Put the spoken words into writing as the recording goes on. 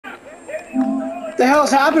The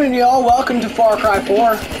hell's happening, y'all? Welcome to Far Cry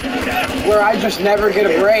 4, where I just never get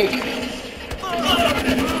a break.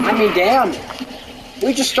 I mean, damn.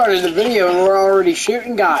 We just started the video and we're already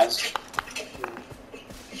shooting guys.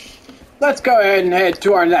 Let's go ahead and head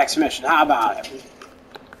to our next mission. How about it?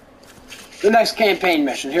 The next campaign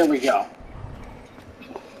mission. Here we go.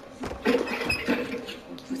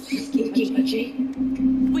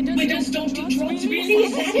 Windows don't do drugs, really?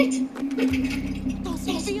 Is that it?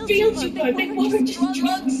 Those fields you were, they weren't just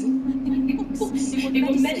drugs. Books, they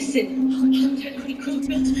were medicine. We could have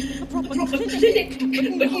built a proper clinic.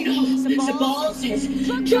 But no, Sabal says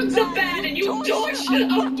drugs are bad and you torch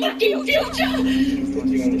our fucking future!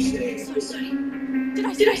 Sorry.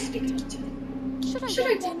 Did I speak to you? Should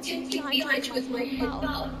I walk 10 feet behind you with my head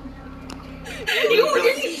bowed? You were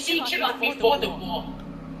really secret on me before the war.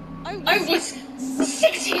 I was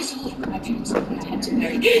 6 years old when my parents told me I had to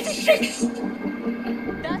marry. 6!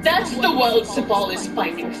 That's the world Sabal is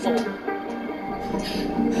fighting for.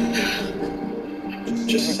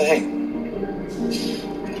 Just saying.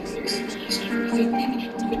 Everything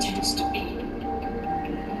it pretends to be.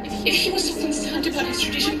 If he was so concerned about his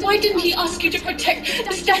tradition, why didn't he ask you to protect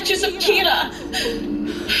the statues of Kira?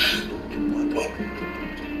 What?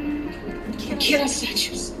 Kira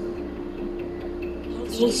statues.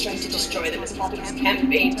 Zul's trying to destroy them as part of his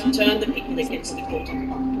campaign to turn the people against the Golden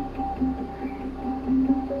Path.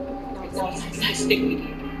 It's all last thing we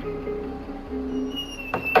need.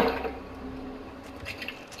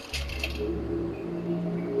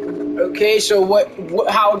 Okay, so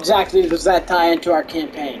how exactly does that tie into our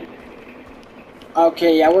campaign?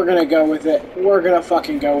 Okay, yeah, we're gonna go with it. We're gonna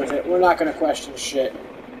fucking go with it. We're not gonna question shit.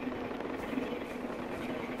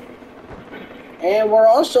 And we're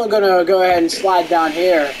also gonna go ahead and slide down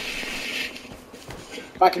here.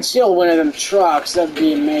 If I can steal one of them trucks, that'd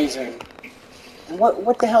be amazing. And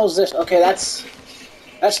what the hell is this? Okay, that's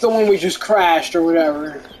the one we just crashed or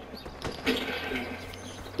whatever.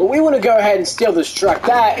 But we want to go ahead and steal this truck.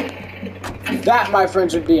 That, my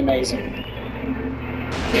friends, would be amazing.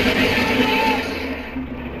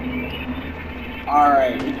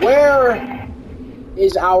 Alright, where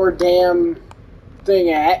is our damn thing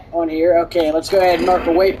at on here? Okay, let's go ahead and mark a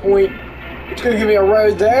waypoint. It's going to give me a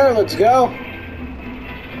road there. Let's go.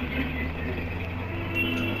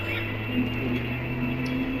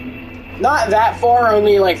 Not that far,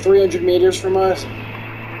 only like 300 meters from us.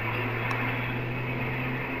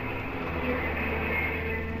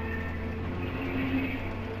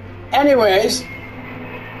 Anyways.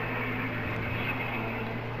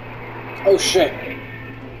 Oh shit.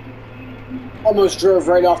 Almost drove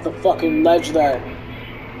right off the fucking ledge there.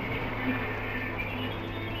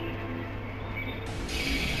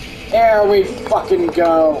 There we fucking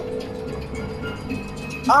go.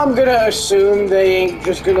 I'm gonna assume they ain't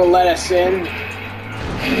just gonna let us in.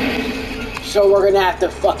 So we're gonna have to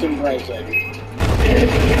fucking break it.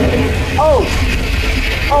 Oh!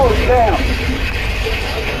 Oh, damn.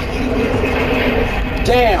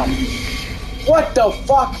 Damn. What the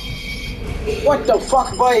fuck? What the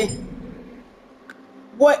fuck, buddy?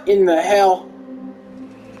 What in the hell?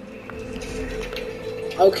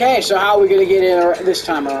 Okay, so how are we gonna get in this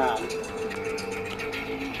time around?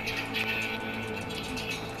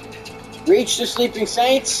 Reach the Sleeping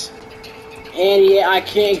Saints? And yeah, I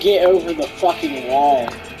can't get over the fucking wall.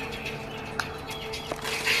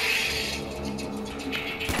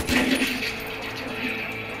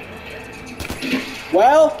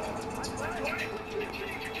 Well,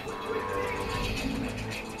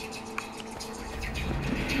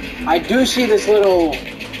 I do see this little...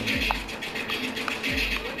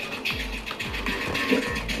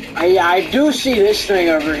 I do see this thing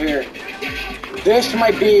over here. This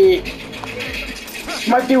might be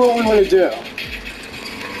what we want to do.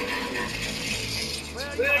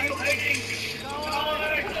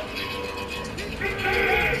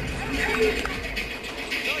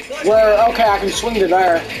 Okay, I can swing to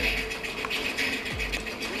there.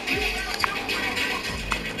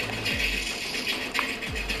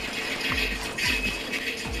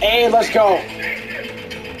 Hey, let's go.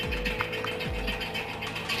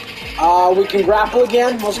 We can grapple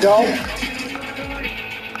again. Let's go.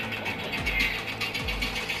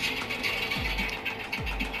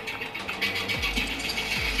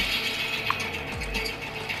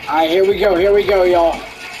 Alright, here we go, y'all.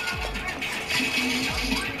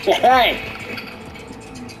 Hey!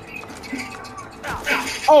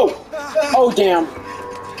 Oh! Oh, damn.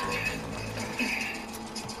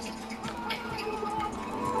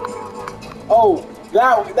 Oh,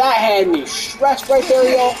 that had me stretched right there,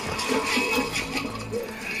 y'all.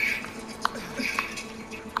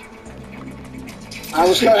 Alright,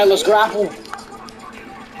 let's go ahead, let's grapple.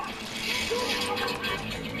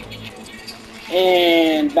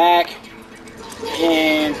 and back,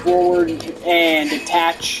 and forward, and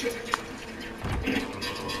detach.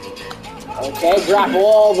 Okay, drop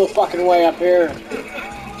all the fucking way up here.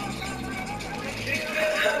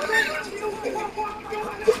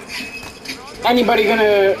 Anybody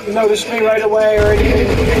gonna notice me right away or anything?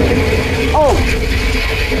 Oh!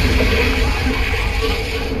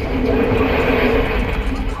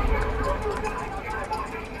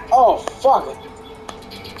 Oh, fuck it.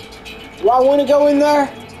 Do I want to go in there?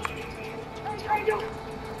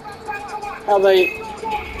 Hell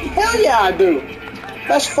yeah I do.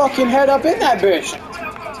 Let's fucking head up in that bitch.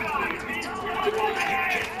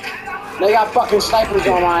 They got fucking snipers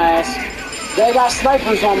on my ass. They got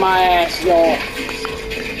snipers on my ass, y'all.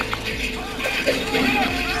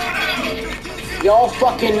 Y'all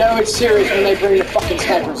fucking know it's serious when they bring the fucking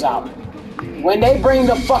snipers out. When they bring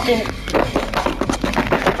the fucking...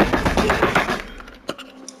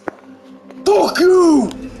 Fuck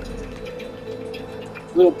you!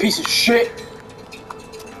 Little piece of shit.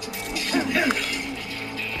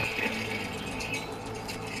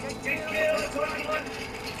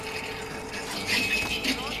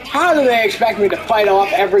 How do they expect me to fight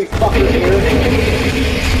off every fucking here?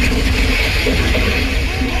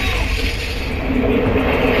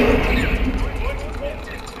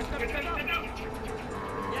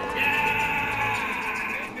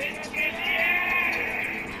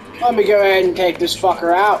 Let me go ahead and take this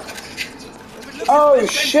fucker out. Oh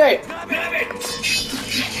shit!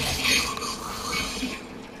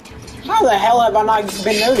 How the hell have I not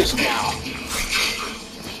been noticed now?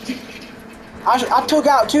 I took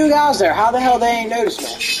out 2 guys there. How the hell they ain't noticed me?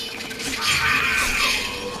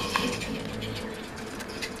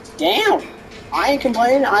 Damn. I ain't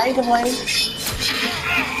complaining. I ain't complaining.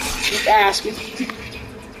 Just asking.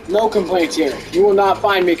 No complaints here. You will not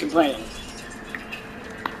find me complaining.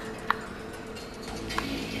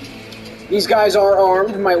 These guys are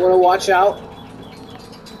armed. You might want to watch out.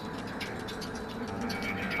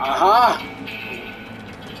 Aha.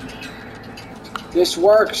 This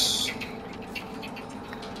works.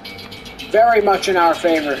 Very much in our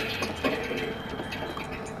favor.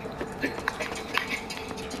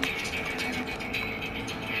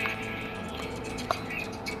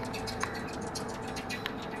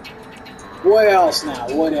 What else now?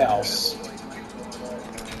 What else?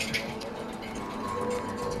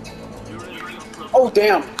 Oh,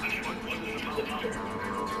 damn.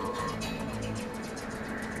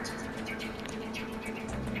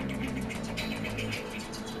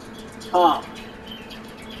 Huh.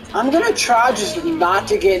 I'm gonna try just not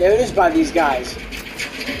to get noticed by these guys.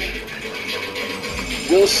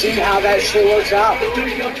 We'll see how that shit works out.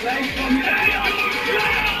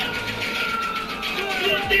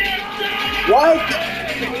 What?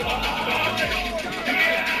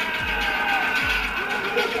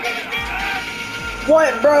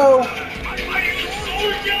 What, bro?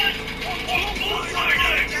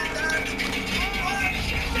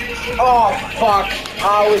 Oh, fuck.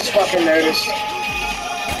 I was fucking noticed.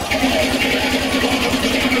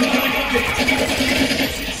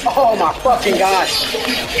 Oh my fucking gosh.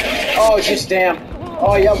 Oh, just damn.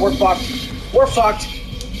 Oh yeah, we're fucked. We're fucked.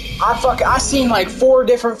 I seen like 4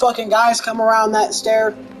 different fucking guys come around that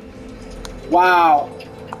stair. Wow.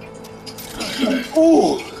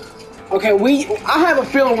 Ooh. Okay, I have a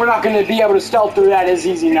feeling we're not gonna be able to stealth through that as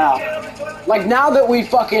easy now. Like now that we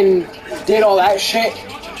fucking did all that shit,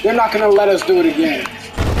 they're not gonna let us do it again.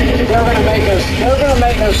 They're gonna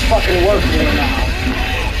make us fucking work for it now.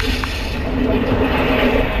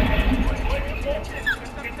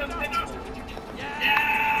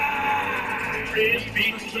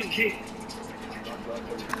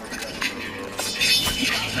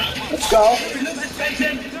 Let's go.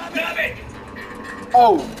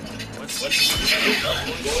 Oh.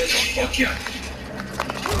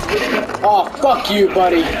 Oh, fuck you,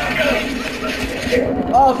 buddy.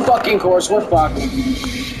 Oh, fucking course, we're fucked.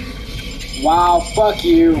 Wow, fuck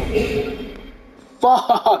you.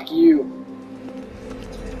 Fuck you.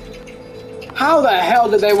 How the hell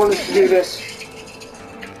did they want us to do this?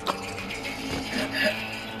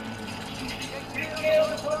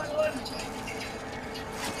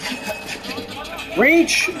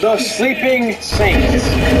 Reach the sleeping saints.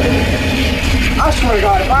 I swear to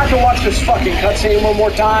God, if I have to watch this fucking cutscene one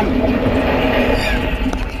more time.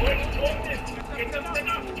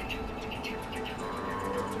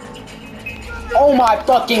 Oh my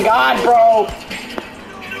fucking God, bro.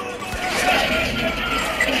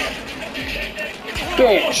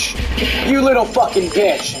 Bitch. You little fucking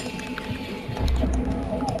bitch.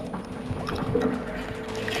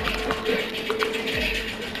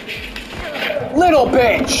 Little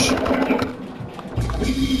bitch.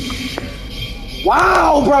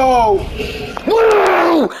 Wow, bro!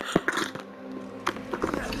 Woo!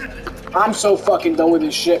 I'm so fucking done with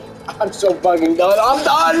this shit. I'm so fucking done. I'm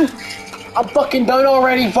done! I'm fucking done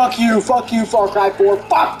already. Fuck you, Far Cry 4.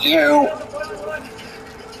 Fuck you!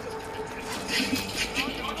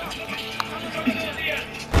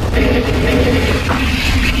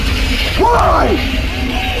 Why?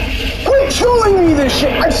 Quit showing me this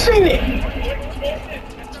shit! I've seen it!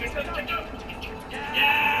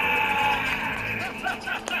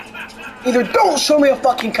 Either don't show me a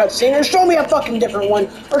fucking cutscene, or show me a fucking different one,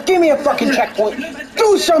 or give me a fucking checkpoint.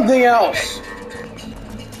 Do something else!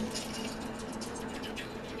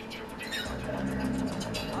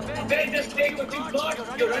 Ben, just take what you've got.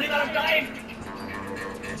 You're running out of time.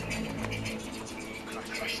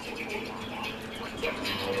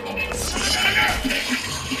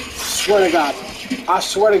 Swear to God. I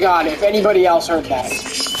swear to God, if anybody else heard that.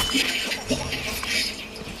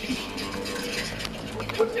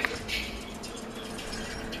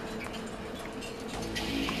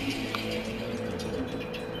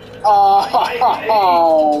 Oh.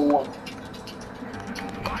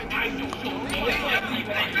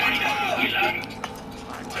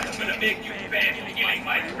 I'm gonna make you bad for killing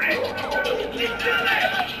my friend.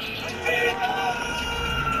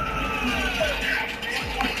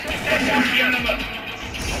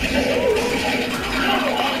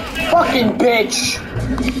 Fucking bitch!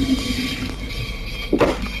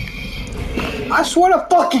 I swear to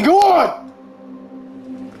fucking God!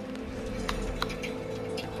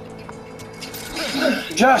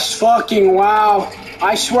 Just fucking wow.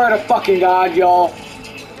 I swear to fucking God, y'all.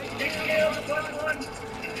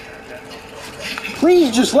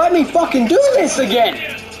 Please just let me fucking do this again.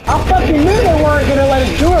 I fucking knew they weren't gonna let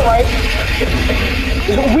us do it right.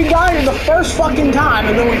 We got it the first fucking time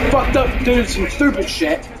and then we fucked up doing some stupid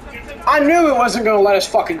shit. I knew it wasn't gonna let us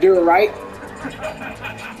fucking do it right.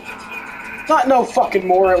 Not no fucking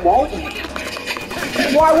more, it won't.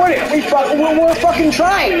 Why would it? We're fucking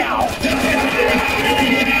trying now.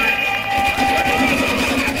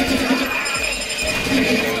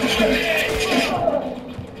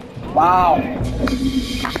 Wow.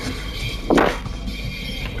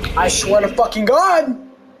 I swear to fucking God.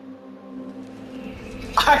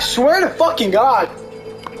 I swear to fucking God.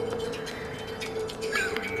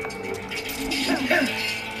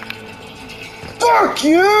 Fuck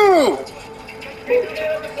you!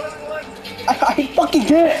 I fucking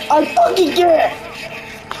get it! I fucking get it!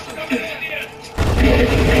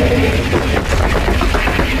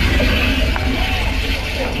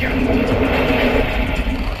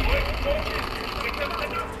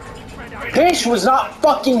 This was not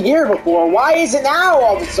fucking here before. Why is it now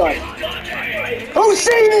all of a sudden? Who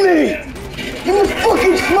saved me? You was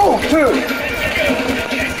fucking smoke too!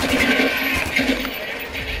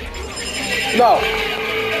 No.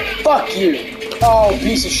 Fuck you. Oh,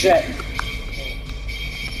 piece of shit.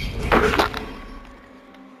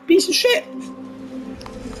 Piece of shit.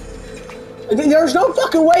 There's no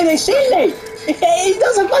fucking way they see me. It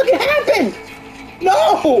doesn't fucking happen.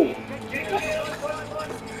 No.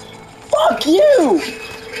 Fuck you.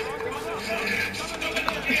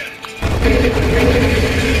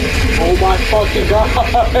 Oh my fucking God.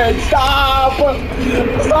 Stop.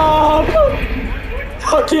 Stop.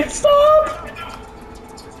 Fucking stop.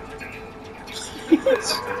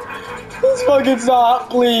 Please fucking stop,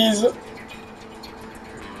 please.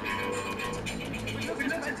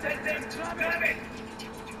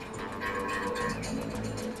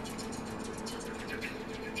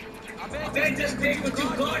 Ben, just take what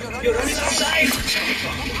you've got. You're running out of time.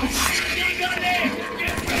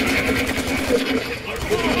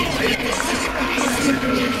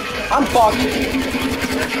 I'm fucked.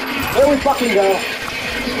 Here we fucking go.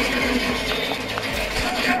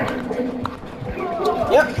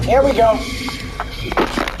 Yep, here we go.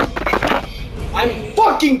 I'm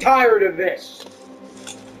fucking tired of this.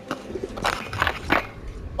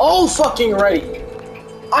 All fucking ready.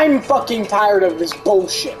 I'm fucking tired of this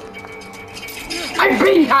bullshit. I'm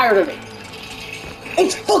being tired of it.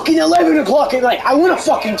 It's fucking 11 o'clock at night. I wanna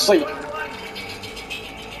fucking sleep.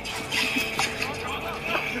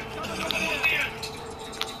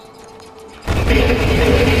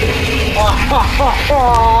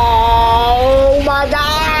 Oh my God!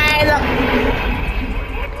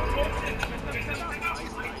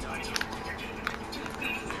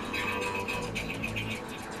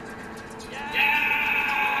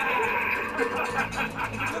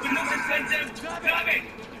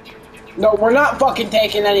 No, we're not fucking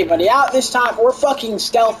taking anybody out this time. We're fucking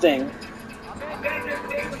stealthing.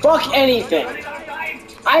 Fuck anything.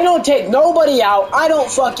 I don't take nobody out. I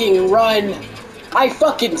don't fucking run. I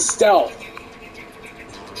fucking stealth.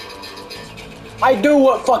 I do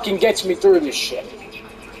what fucking gets me through this shit.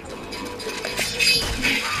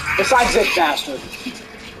 Besides this bastard.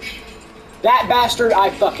 That bastard I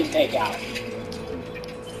fucking take out.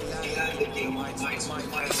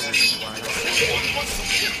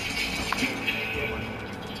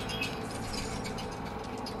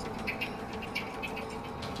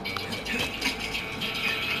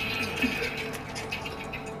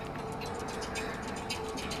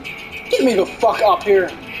 Get me the fuck up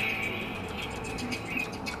here.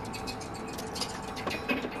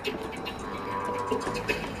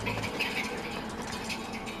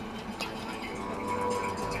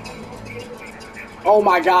 Oh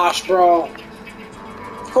my gosh, bro.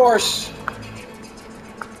 Of course.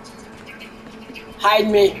 Hide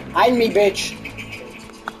me, bitch.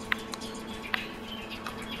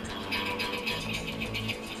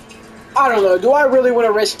 I don't know, do I really want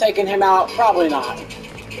to risk taking him out? Probably not.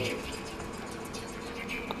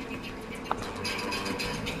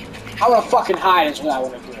 I want to fucking hide is what I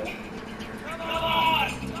want to do.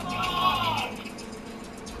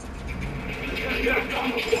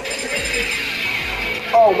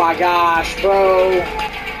 Oh my gosh, bro.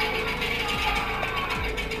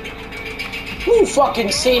 Who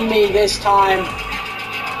fucking seen me this time?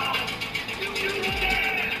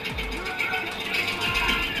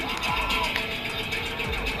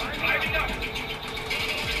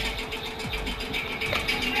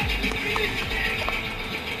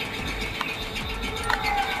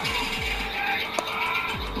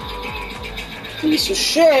 Piece of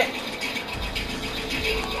shit.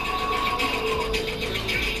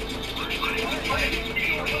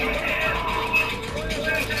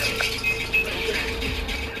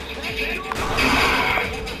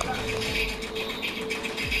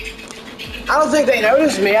 I don't think they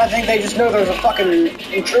noticed me. I think they just know there's a fucking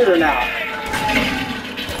intruder now.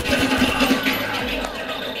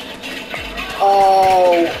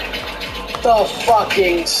 Oh, the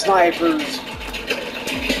fucking snipers.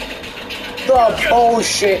 The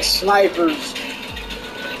bullshit snipers.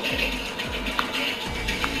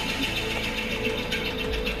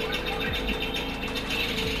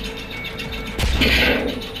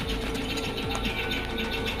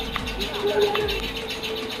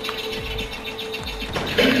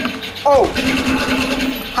 Oh!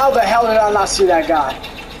 How the hell did I not see that guy?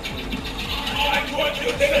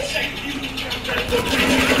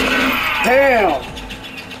 Damn!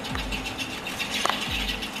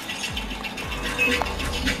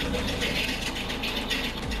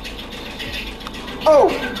 Oh!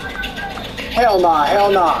 Hell nah,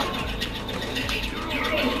 hell nah.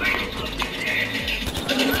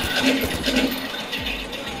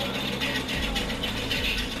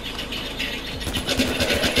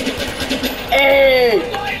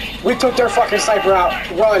 Hey! We took their fucking sniper out.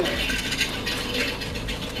 Run.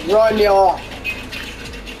 Run, y'all.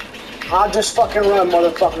 I'll just fucking run,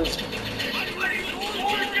 motherfuckers.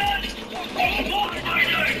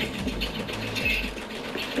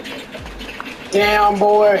 Damn,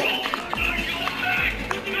 boy.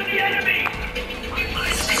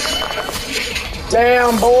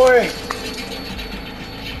 Damn, boy.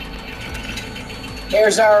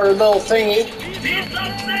 Here's our little thingy.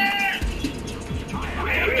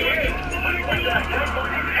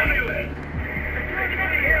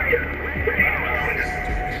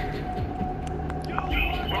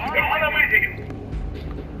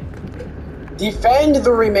 Defend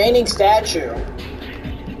the remaining statue.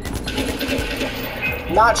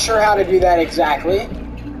 Not sure how to do that exactly.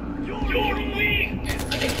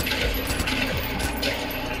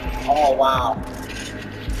 Oh, wow.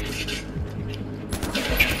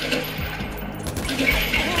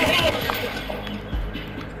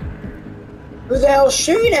 Who the hell's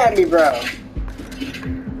shooting at me, bro?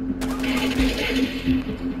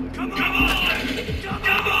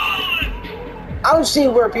 I don't see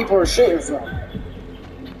where people are shooting from.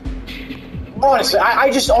 Honestly,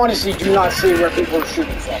 I just honestly do not see where people are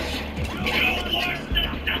shooting from.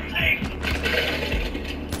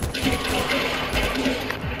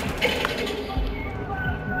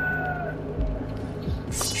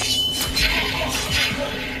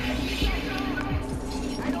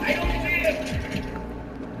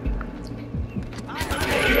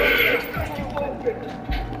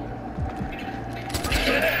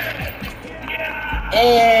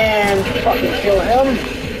 And fucking kill him.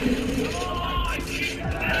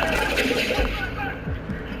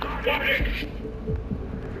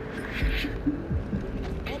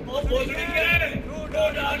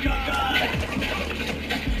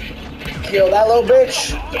 Kill that little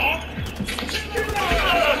bitch.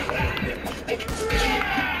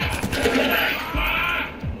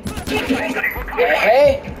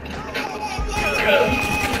 Hey.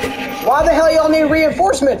 Why the hell y'all need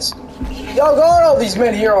reinforcements? Y'all got all these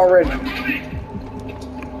men here already.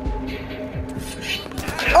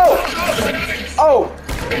 Oh! Oh!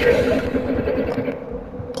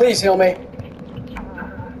 Please heal me.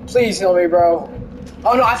 Please heal me, bro.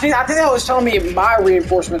 Oh no, I think that was telling me my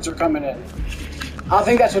reinforcements are coming in. I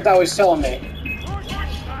think that's what that was telling me.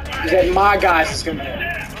 Is that my guys is coming in.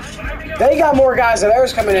 They got more guys than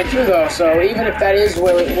theirs coming in too, though. So even if that is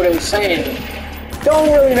what it was saying,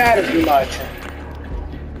 don't really matter too much.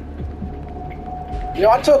 You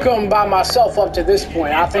know, I took them by myself up to this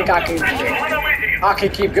point. I think I can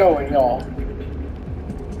keep going, y'all.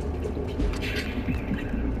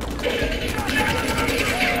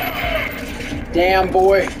 Damn,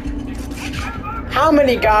 boy. How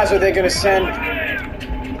many guys are they gonna send?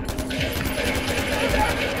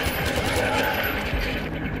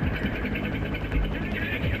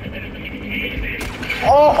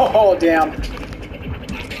 Oh, damn.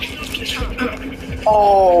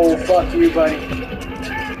 Oh, fuck you, buddy.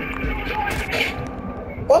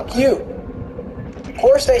 Fuck you. Of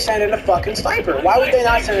course they send in a fucking sniper. Why would they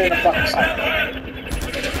not send in a fucking sniper?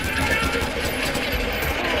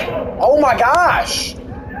 Oh my gosh!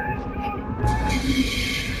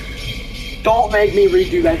 Don't make me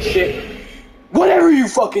redo that shit. Whatever you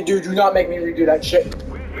fucking do, do not make me redo that shit.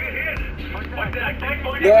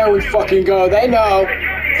 There we fucking go. They know.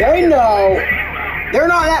 They know. They're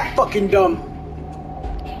not that fucking dumb.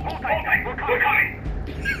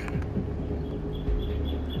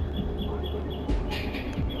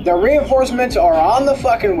 The reinforcements are on the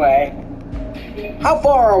fucking way. How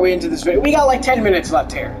far are we into this video? We got like 10 minutes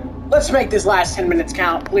left here. Let's make this last 10 minutes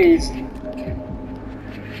count, please.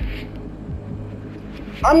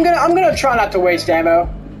 I'm gonna try not to waste ammo.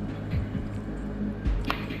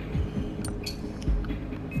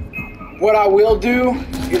 What I will do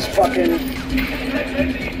is fucking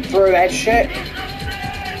throw that shit.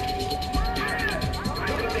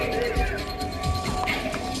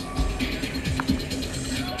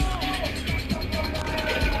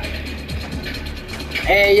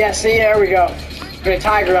 Hey, yeah, see, there we go. Gonna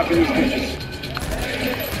tiger up in these bitches.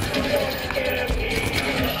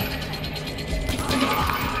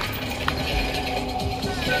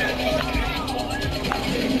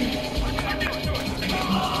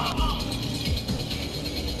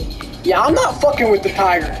 Yeah, I'm not fucking with the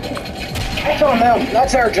tiger. That's on them.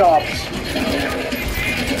 That's their jobs.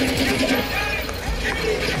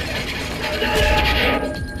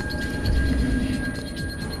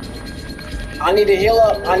 I need to heal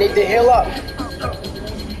up. I need to heal up.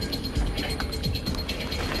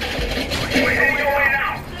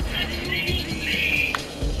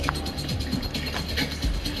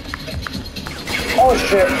 Oh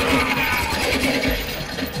shit.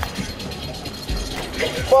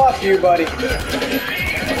 Fuck you, buddy.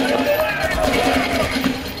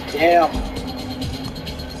 Damn.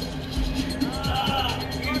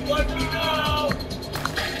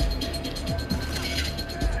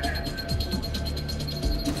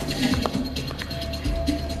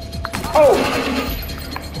 Oh!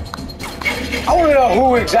 I want to know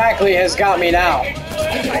who exactly has got me now.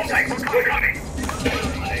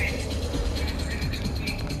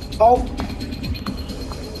 Oh.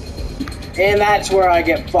 And that's where I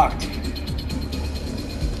get fucked.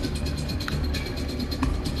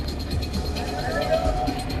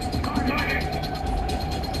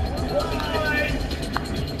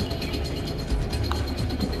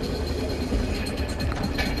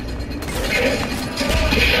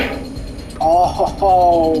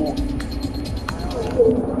 Oh.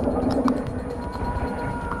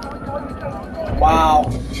 Wow.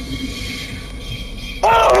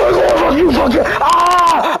 Oh, you fucking.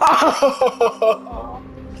 Ah!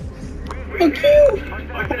 Fuck you.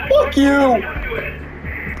 Fuck you.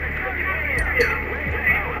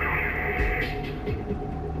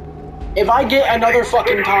 If I get another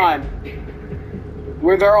fucking time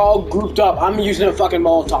where they're all grouped up, I'm using a fucking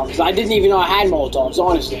Molotov, because I didn't even know I had Molotovs,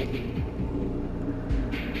 honestly.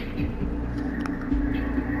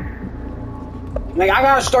 Like, I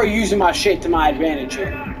gotta start using my shit to my advantage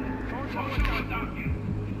here.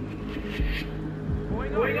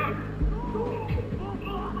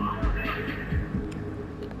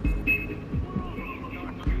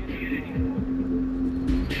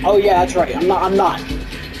 Oh yeah, that's right. I'm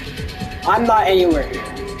not anywhere here.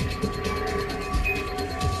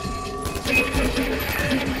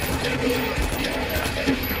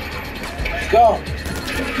 Let's go.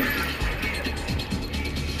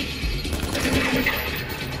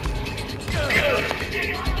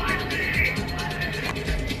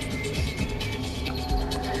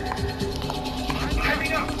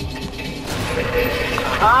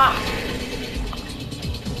 Ah!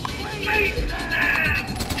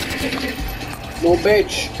 Little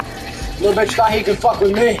bitch. Little bitch thought he could fuck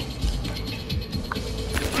with me.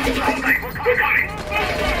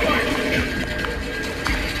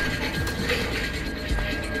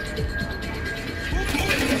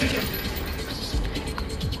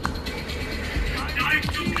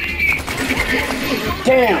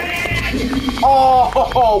 Damn.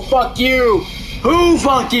 Oh, fuck you. Who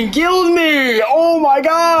fucking killed me? Oh my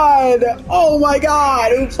god. Oh my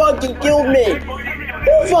god. Who fucking killed me?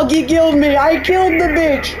 Who fucking killed me? I killed the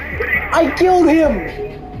bitch. I killed him.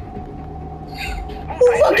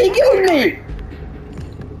 Who fucking killed me?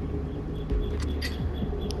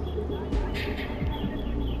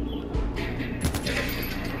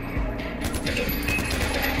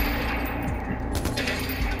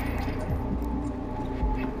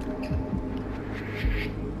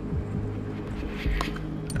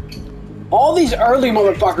 All these early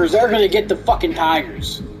motherfuckers, they're gonna get the fucking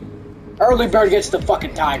tigers. Early bird gets the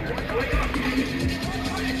fucking tiger.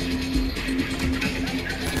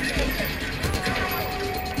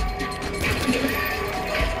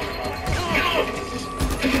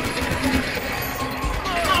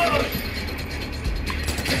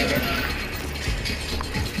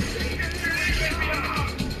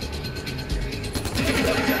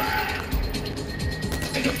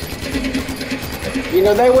 You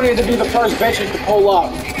know, they wanted to be the first bitches to pull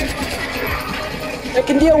up. They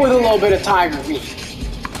can deal with a little bit of tiger meat.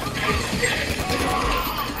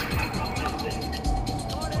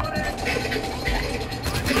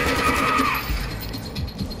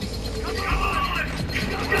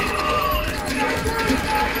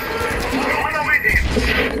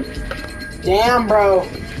 Damn, bro.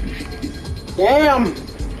 Damn.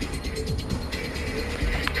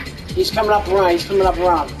 He's coming up around. He's coming up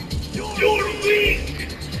around.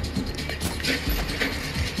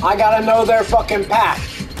 I gotta know their fucking path.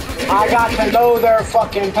 I got to know their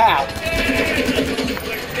fucking path.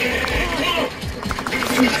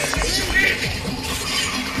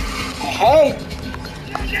 Hey!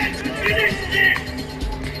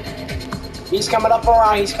 He's coming up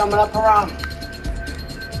around. He's coming up around.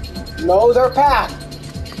 Know their path.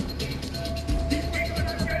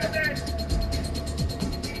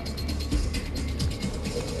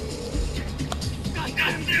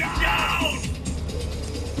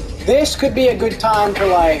 This could be a good time to,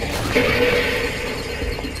 like...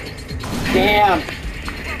 Damn.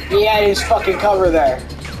 He had his fucking cover there.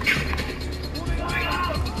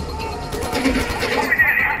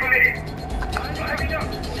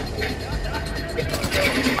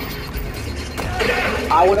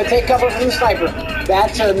 I want to take cover from the sniper.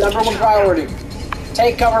 That's a #1 priority.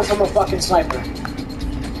 Take cover from a fucking sniper.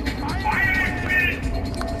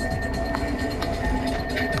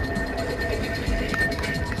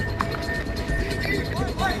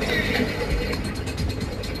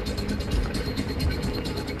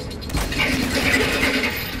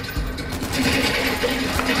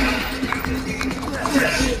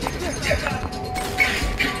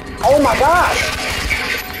 Oh my gosh!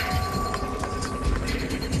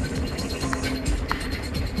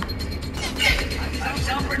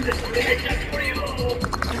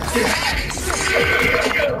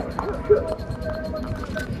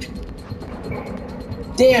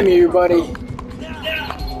 Damn you, buddy.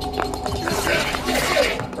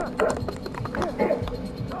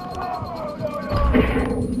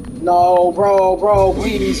 No, bro,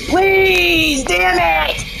 please, please! Damn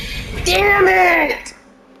it! Damn it!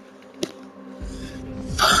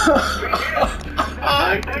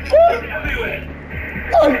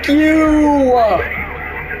 Fuck you!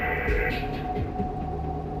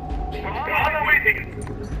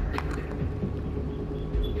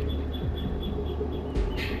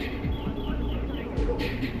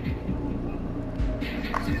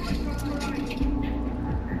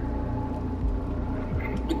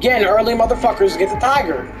 Again, early motherfuckers get the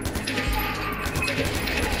tiger.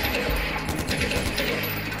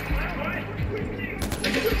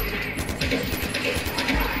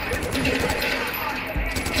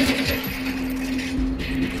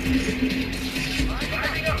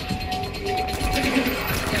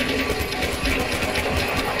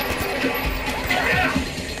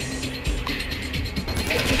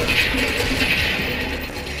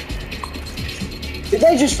 Did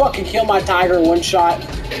they just fucking kill my tiger in one shot?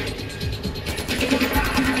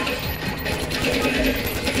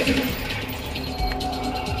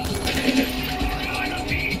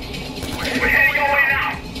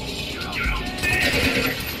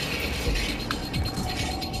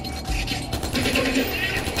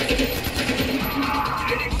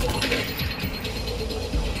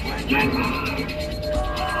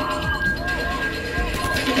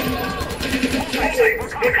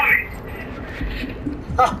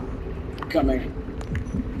 Ha! Coming.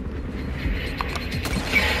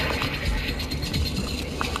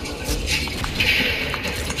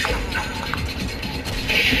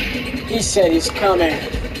 He said he's coming.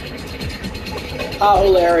 How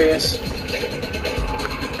hilarious.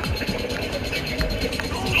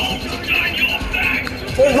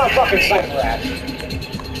 Where's my fucking sniper at?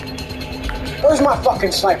 Where's my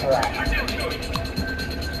fucking sniper at?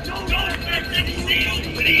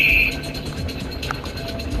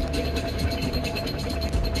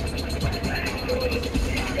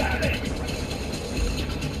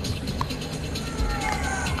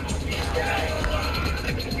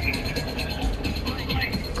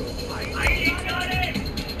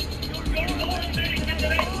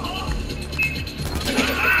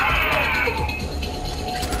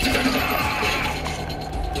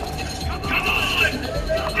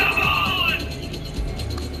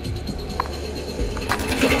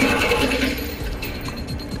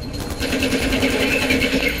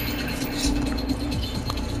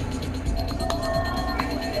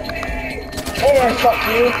 Hey, fuck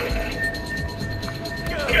you.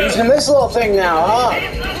 Using this little thing now, huh?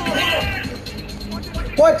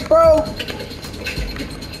 What, bro?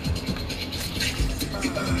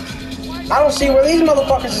 I don't see where these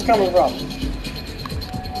motherfuckers is coming from.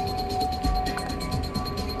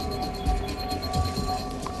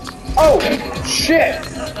 Oh, shit.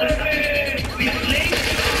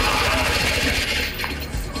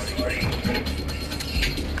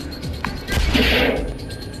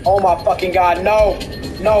 Oh my fucking god, no!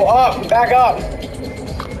 No, up! Back up!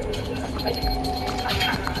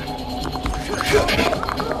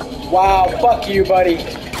 Wow, fuck you, buddy.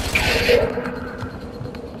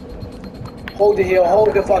 Hold the heel,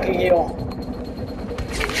 hold the fucking heel.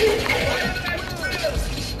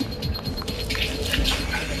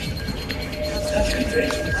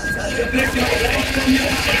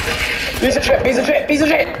 Piece of shit, piece of shit, piece of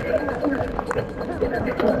shit!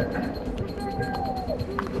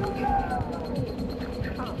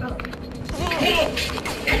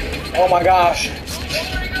 Oh my gosh.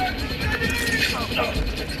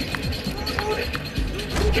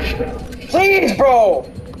 Please, bro!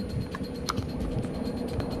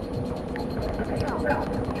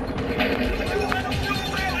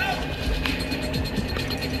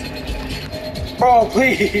 Bro,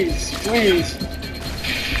 please, please.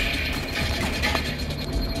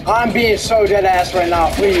 I'm being so dead ass right now,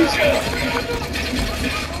 please.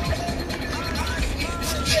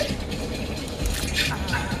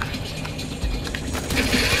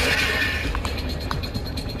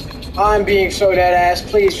 I'm being so dead ass.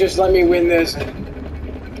 Please just let me win this.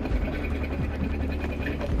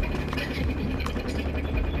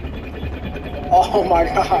 Oh my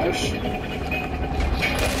gosh.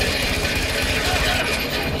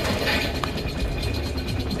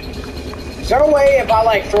 Is there a way if I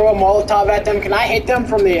like throw a Molotov at them, can I hit them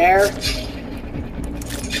from the air?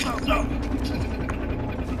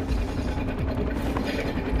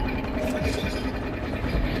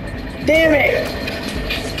 Damn it!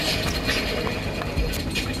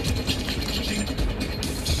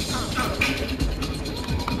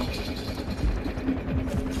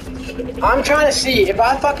 I'm trying to see, if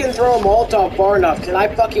I fucking throw a Molotov far enough, can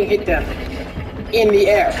I fucking hit them in the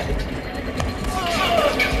air?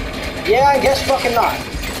 Yeah, I guess fucking not.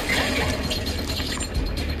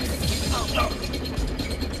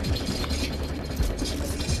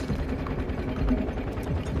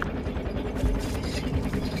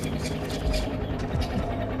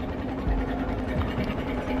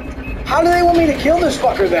 How do they want me to kill this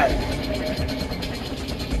fucker then?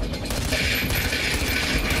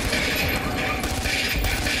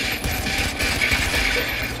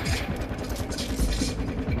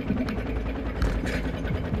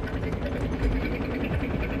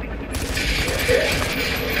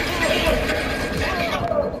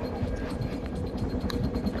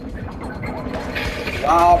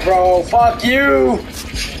 Oh, bro, fuck you!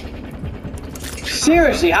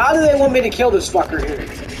 Seriously, how do they want me to kill this fucker here?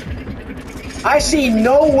 I see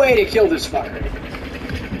no way to kill this fucker.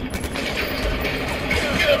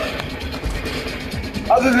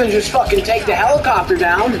 Other than just fucking take the helicopter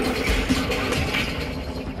down.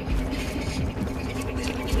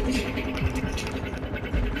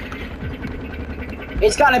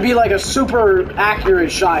 It's gotta be like a super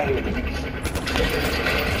accurate shot here.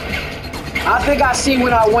 I think I see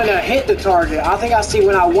when I want to hit the target. I think I see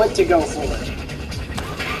when I want to go for it.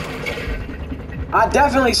 I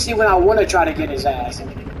definitely see when I want to try to get his ass.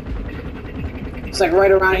 It's like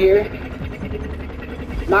right around here.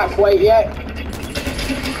 Not quite yet.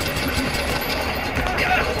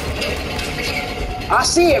 I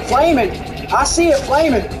see it flaming. I see it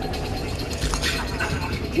flaming.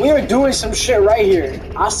 We are doing some shit right here.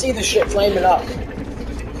 I see the shit flaming up.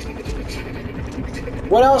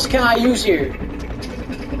 What else can I use here?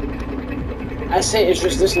 That's it, it's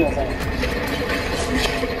just this little thing.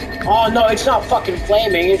 Oh no, it's not fucking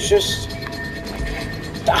flaming, it's just...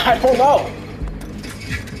 I don't know.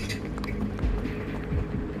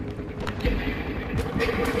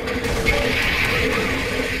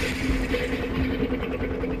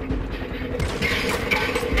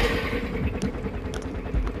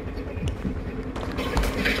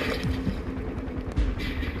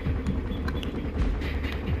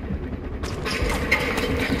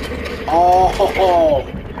 Oh,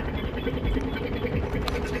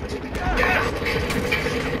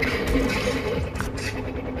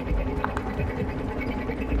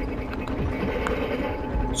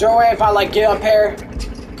 is there a way if I like get up here,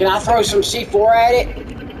 can I throw some C4 at it?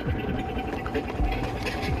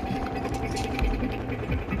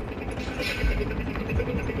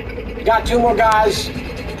 Got 2 more guys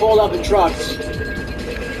pulled up in trucks.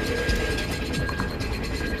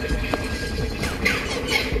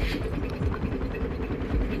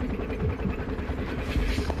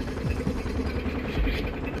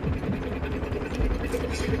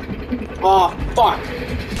 Oh, fuck.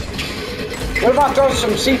 What if I throw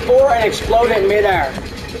some C4 and explode it in midair?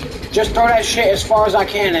 Just throw that shit as far as I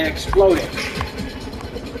can and explode it.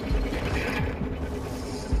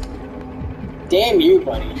 Damn you,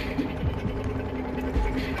 buddy.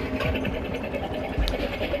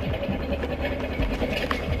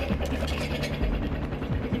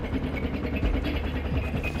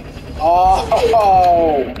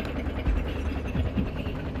 Oh.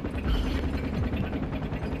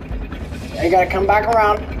 You gotta come back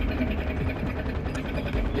around.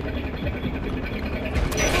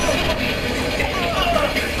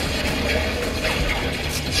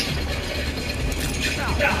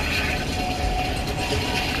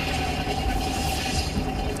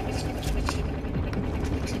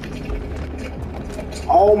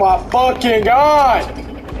 Oh my fucking god!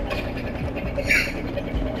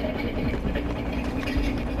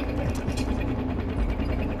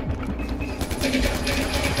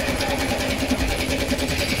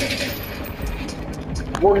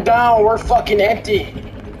 We're down, we're fucking empty.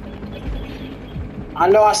 I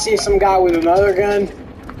know I see some guy with another gun.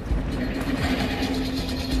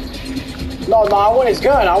 No, I want his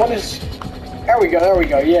gun, I want his... There we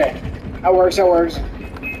go, yeah. That works, that works.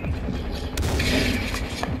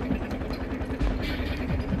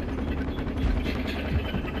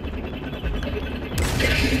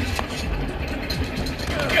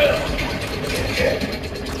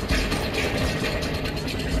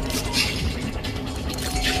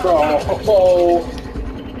 Bro,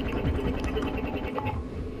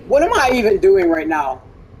 what am I even doing right now?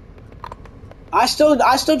 I still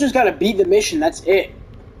just gotta beat the mission. That's it.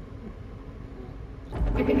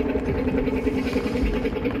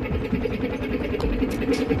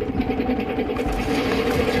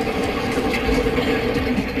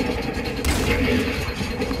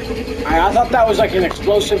 I thought that was like an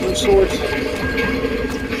explosive of sorts.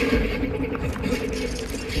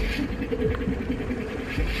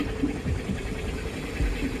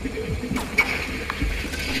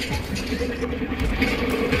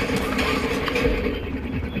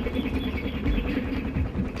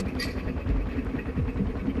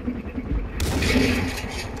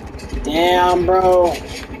 Damn, bro.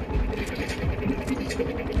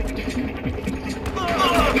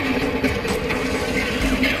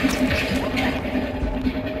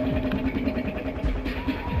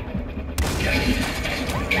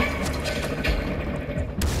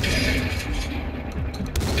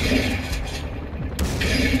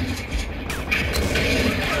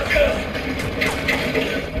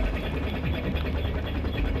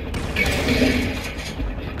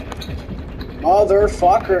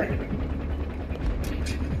 Motherfucker.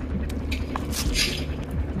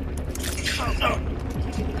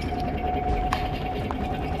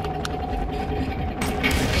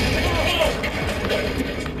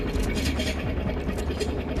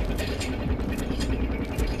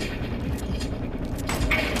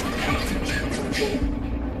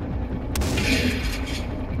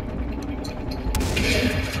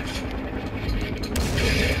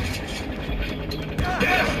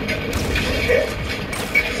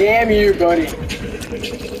 Damn you, buddy.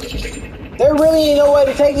 There really ain't no way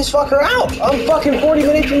to take this fucker out. I'm fucking 40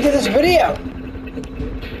 minutes into this video.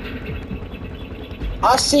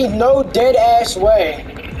 I see no dead ass way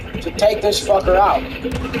to take this fucker out.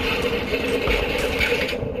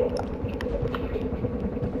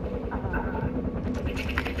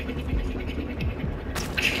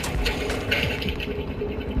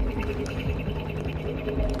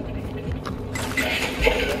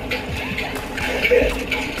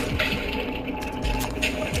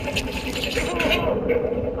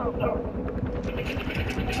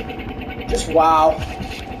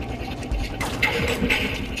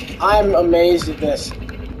 I'm amazed at this.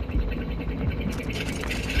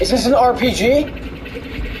 Is this an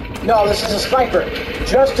RPG? No, this is a sniper.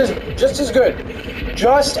 Just as good.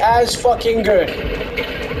 Just as fucking good.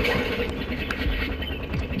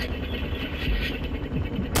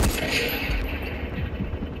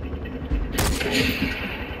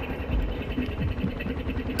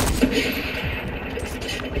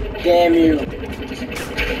 Damn you.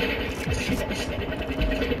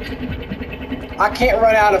 I can't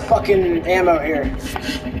run out of fucking ammo here.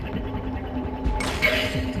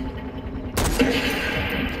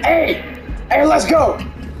 Hey! Hey, let's go!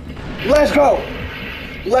 Let's go!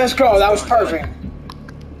 Let's go, that was perfect.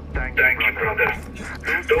 Thank you, brother.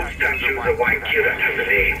 Those statues of White Kira have the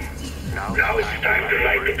name. Now it's time to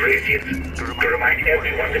light the braziers, to remind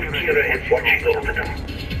everyone that Kira is watching over them.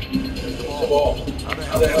 Sabal,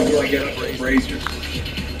 how the hell do I get up to the braziers?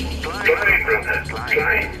 Climb, brother,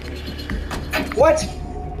 climb. What?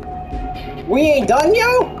 We ain't done,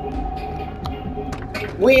 yo?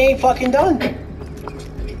 We ain't fucking done.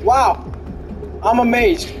 Wow. I'm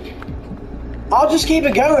amazed. I'll just keep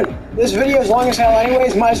it going. This video is long as hell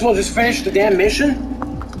anyways, might as well just finish the damn mission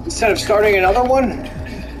instead of starting another one.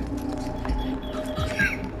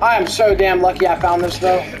 I am so damn lucky I found this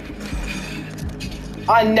though.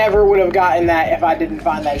 I never would have gotten that if I didn't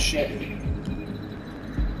find that shit.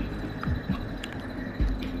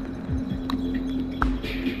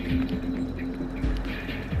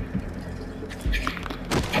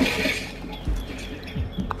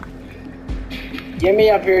 Get me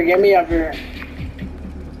up here, get me up here.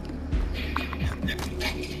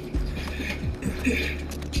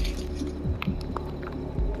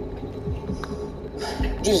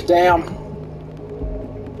 Just damn.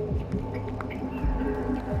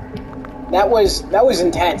 That was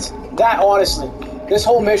intense. That honestly, this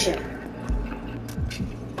whole mission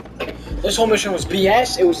was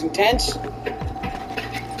BS. It was intense.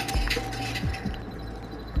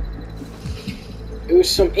 It was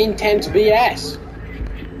some intense BS.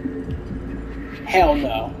 Hell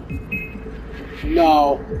no.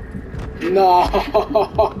 No. No.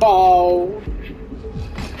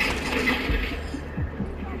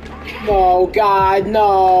 No, God,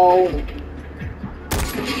 no.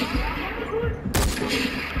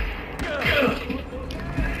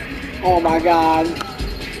 Oh my God.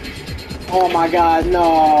 Oh my God,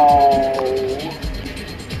 no.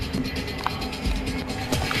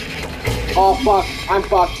 Oh fuck, I'm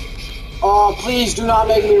fucked. Oh, please do not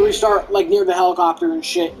make me restart like near the helicopter and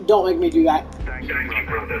shit. Don't make me do that. Thank you,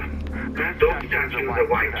 brother. Those statues of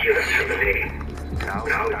White Kira have the name. Now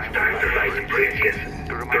it's time to light the braziers,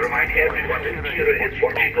 to remind everyone that Kira is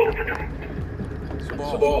watching over them.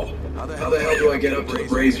 Sabal, how the hell do I get up to the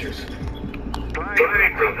braziers?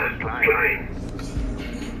 Climb, brother, climb.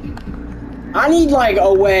 I need like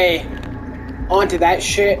a way onto that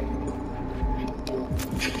shit.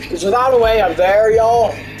 Because without a way up there,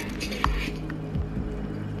 y'all,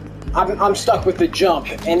 I'm stuck with the jump,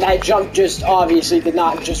 and that jump just obviously did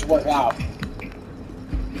not just work out.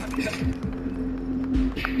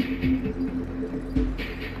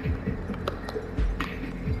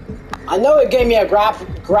 I know it gave me a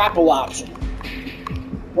grapple option.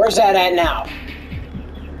 Where's that at now?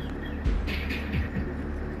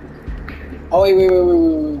 Oh, wait.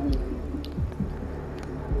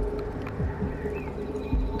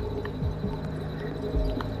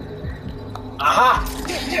 Aha!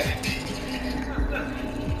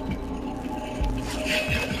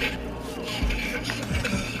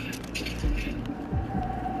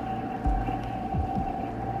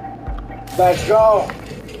 Let's go.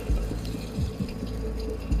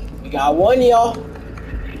 We got one, y'all.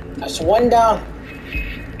 That's one down.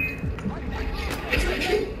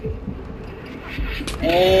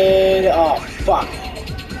 And, oh, fuck.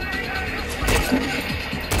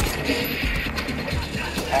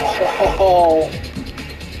 Oh,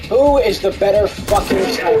 who is the better fucking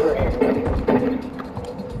sniper here?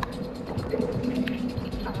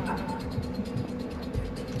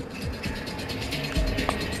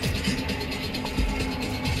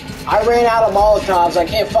 I ran out of Molotovs. I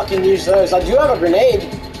can't fucking use those. I do have a grenade.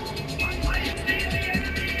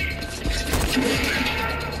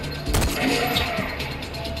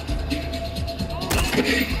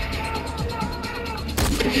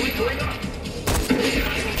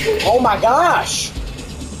 Oh my gosh!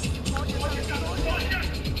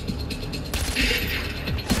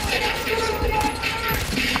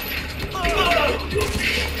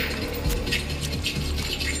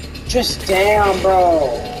 Just damn,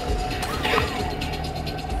 bro.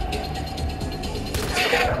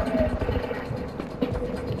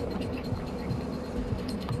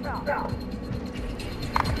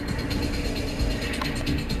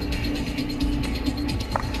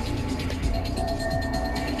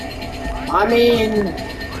 I mean,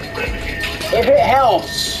 if it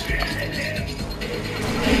helps.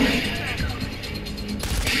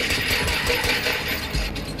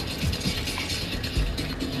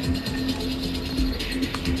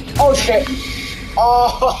 Oh shit. Oh,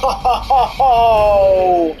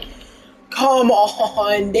 come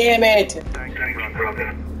on, damn it. Thank you,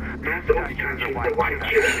 brother. Those statues of the white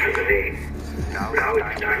killer has a name. Now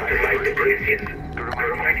it's time to light the braziers. To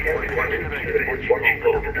remind everyone that Kira is watching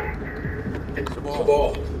over them.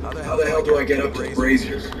 Sabal, how the hell do I get up to the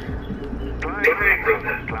braziers? Climb,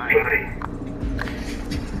 brother, climb.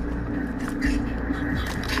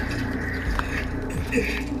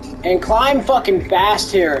 And climb fucking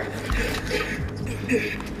fast here.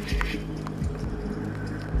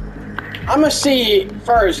 I'm gonna see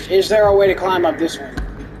first, is there a way to climb up this one?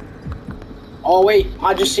 Oh wait,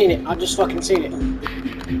 I just seen it. I just fucking seen it.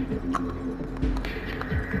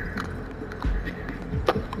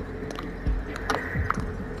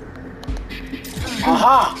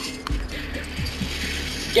 Aha!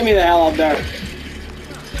 Get me the hell up there.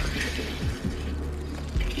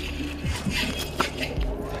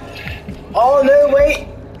 Oh no, wait!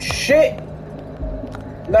 Shit!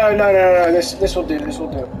 No, this will do, this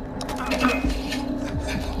will do.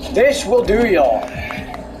 This will do, y'all.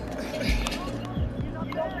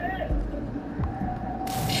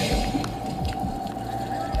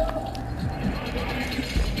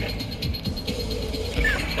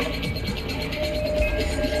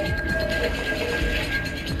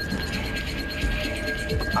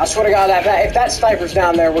 I swear to God, if that sniper's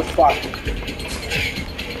down there, we're fucked.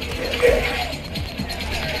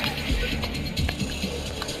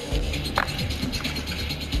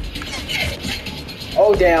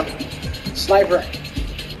 Oh damn, sniper.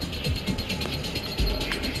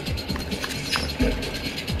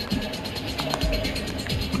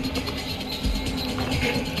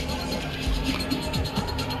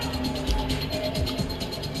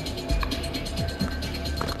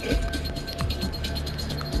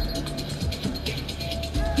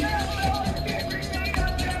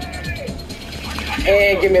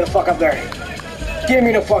 And get me the fuck up there. Get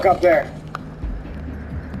me the fuck up there.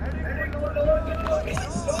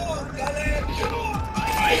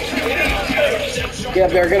 Get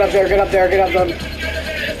up there, get up there, get up there, get up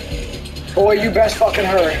there. Boy, you best fucking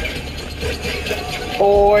hurry.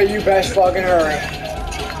 Boy, you best fucking hurry.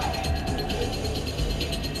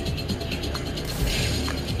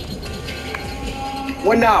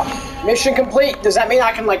 What now? Mission complete? Does that mean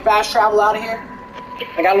I can like fast travel out of here?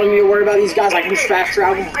 Like I don't need to worry about these guys, I can just fast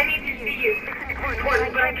travel? I need to see you. This is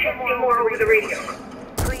important, but I can't say more over the radio.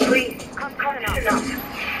 Please, come enough.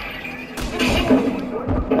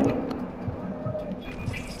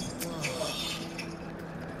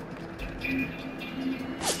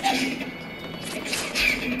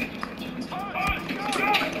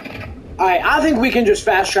 Alright, I think we can just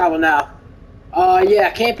fast travel now. Yeah,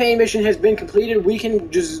 campaign mission has been completed. We can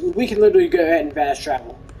literally go ahead and fast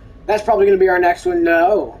travel. That's probably going to be our next one.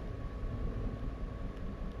 No.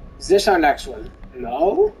 Is this our next one?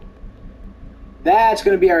 No. That's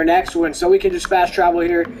going to be our next one. So we can just fast travel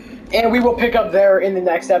here. And we will pick up there in the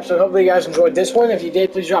next episode. Hopefully you guys enjoyed this one. If you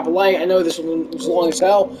did, please drop a like. I know this one was long as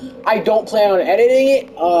hell. I don't plan on editing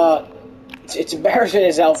it. It's embarrassing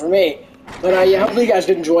as hell for me. But yeah, hopefully you guys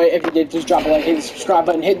did enjoy it. If you did, please drop a like, hit the subscribe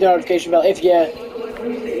button, hit the notification bell if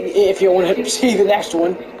you want to see the next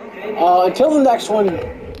one. Until the next one,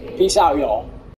 peace out, y'all.